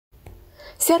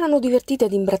Si erano divertiti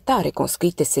ad imbrattare con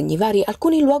scritte e segni vari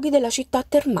alcuni luoghi della città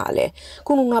termale.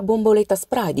 Con una bomboletta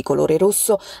spray di colore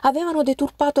rosso avevano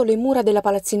deturpato le mura della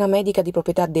palazzina medica di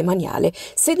proprietà demaniale,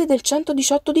 sede del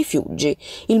 118 di Fiuggi,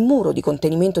 il muro di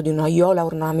contenimento di un'aiuola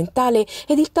ornamentale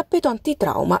ed il tappeto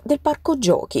antitrauma del parco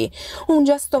giochi. Un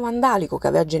gesto vandalico che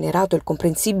aveva generato il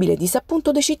comprensibile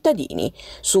disappunto dei cittadini.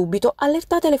 Subito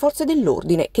allertate le forze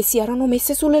dell'ordine che si erano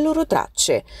messe sulle loro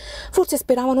tracce. Forse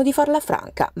speravano di farla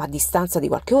franca, ma a distanza di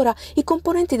qualche ora i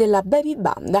componenti della baby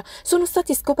banda sono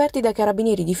stati scoperti dai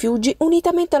carabinieri di Fiuggi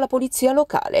unitamente alla polizia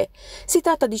locale. Si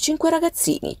tratta di 5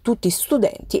 ragazzini, tutti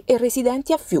studenti e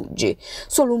residenti a Fiuggi.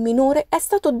 Solo un minore è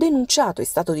stato denunciato in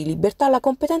stato di libertà alla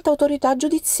competente autorità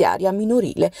giudiziaria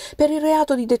minorile per il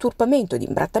reato di deturpamento ed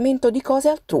imbrattamento di cose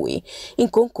altrui, in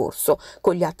concorso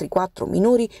con gli altri 4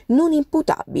 minori non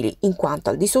imputabili in quanto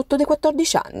al di sotto dei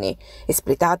 14 anni.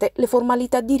 Espletate le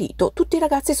formalità di rito, tutti i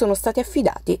ragazzi sono stati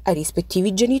affidati ai rispettivi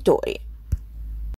genitori.